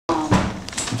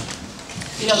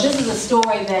You know, this is a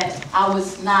story that I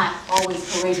was not always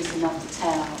courageous enough to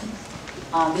tell.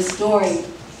 This story,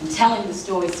 and telling the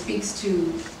story, speaks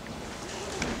to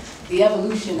the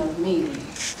evolution of me,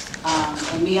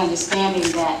 and me understanding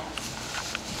that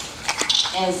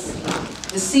as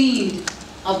the seed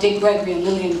of Dick Gregory and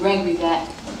Lillian Gregory, that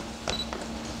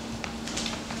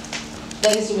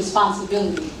is a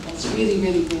responsibility that's really,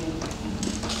 really big.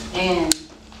 And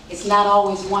it's not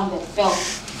always one that felt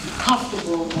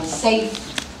comfortable or safe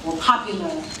or popular,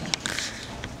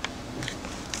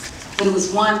 but it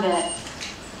was one that,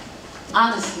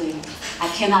 honestly, I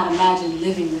cannot imagine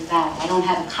living without. I don't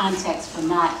have a context for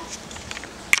not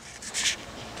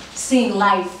seeing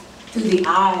life through the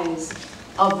eyes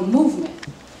of the movement.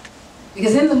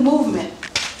 Because in the movement,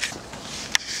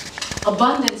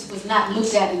 abundance was not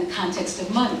looked at in the context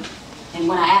of money. And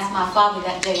when I asked my father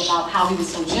that day about how he was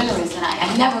so generous, and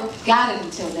I never got it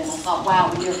until then, I thought, wow,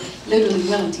 when you're literally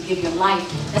willing to give your life,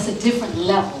 that's a different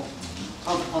level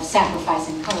of sacrifice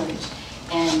and courage.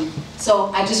 And so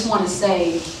I just want to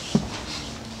say,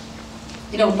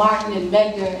 you know, Martin and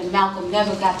Medgar and Malcolm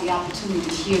never got the opportunity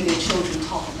to hear their children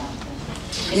talk about them.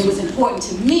 And it was important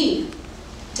to me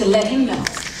to let him know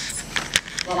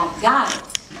that I got it,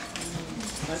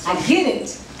 I get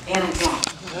it, and I got it.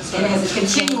 And as a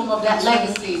continuum of that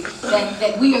legacy,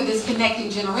 that we are this connecting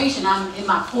generation. I'm in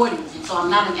my 40s, and so I'm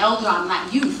not an elder, I'm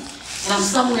not youth, and I'm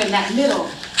somewhere in that middle.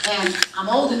 And I'm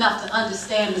old enough to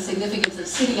understand the significance of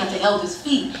sitting at the elders'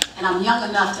 feet, and I'm young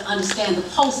enough to understand the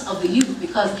pulse of the youth,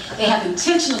 because they have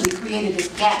intentionally created this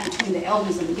gap between the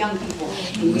elders and the young people.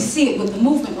 And we see it with the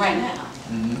movement right now.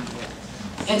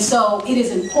 And so it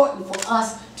is important for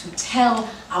us to tell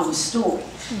our story,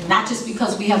 not just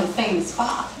because we have a famous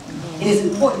father. It is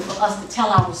important for us to tell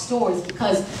our stories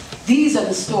because these are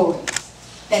the stories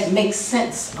that make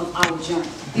sense of our journey.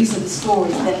 These are the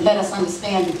stories that let us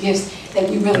understand the gifts that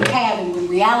we really have, and when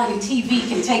reality TV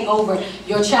can take over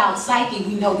your child's psyche,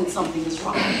 we know that something is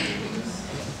wrong.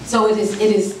 So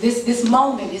this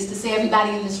moment is to say,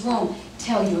 everybody in this room,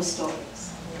 tell your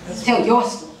stories. Tell your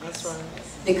stories. That's right.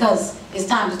 Because it's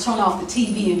time to turn off the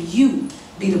TV and you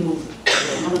be the movie.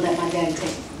 I'm going to let my daddy take it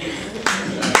from here.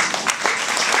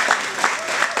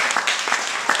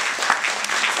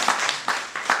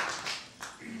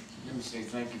 Let me say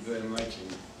thank you very much,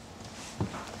 and I'm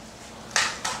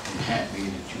happy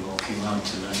that you all came out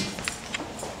tonight.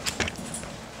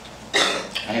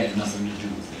 I had nothing to do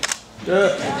with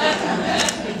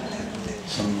it.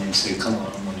 Someone said, come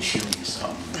on, I'm going to show you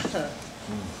something.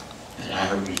 And I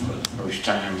heard it for the first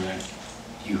time that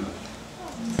you heard it.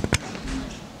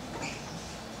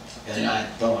 And I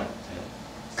thought that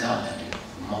God and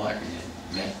Martin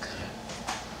and Mecca,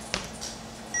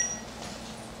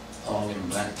 all them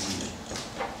black women,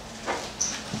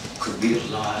 could be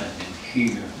alive and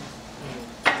hear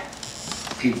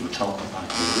people talk about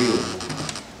the real world.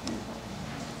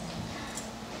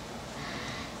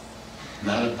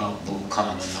 Not about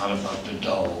Bukana, not about the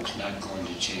dogs, not going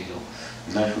to jail,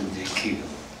 not who they killed.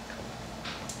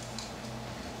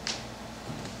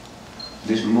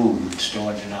 This movement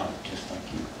started out just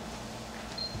like you.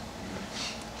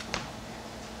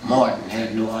 Martin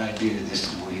had no idea this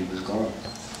is where he was going.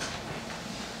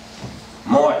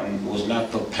 Martin was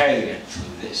not prepared for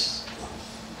this.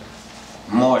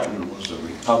 Martin was a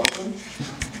Republican.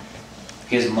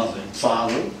 His mother and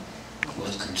father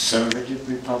was conservative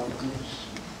Republicans.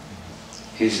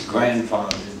 His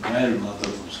grandfather and grandmother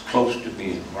was close to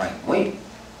being right-wing.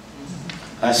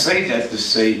 I say that to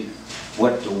say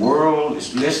what the world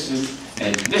is listening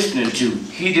to,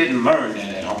 he didn't learn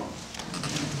that at home.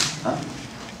 Huh?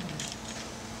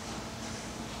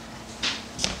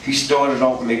 He started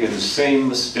off making the same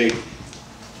mistake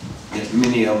that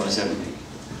many of us have made.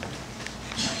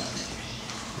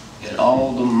 And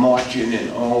all the marching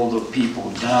and all the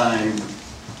people dying,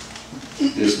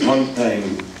 there's one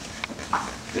thing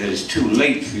that is too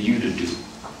late for you to do,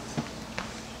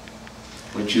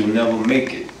 but you'll never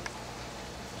make it,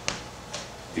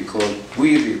 because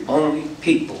we're the only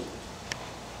people,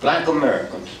 black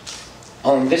Americans,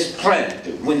 on this planet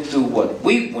that went through what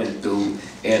we went through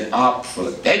and opt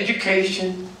for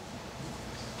education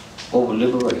over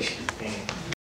liberation.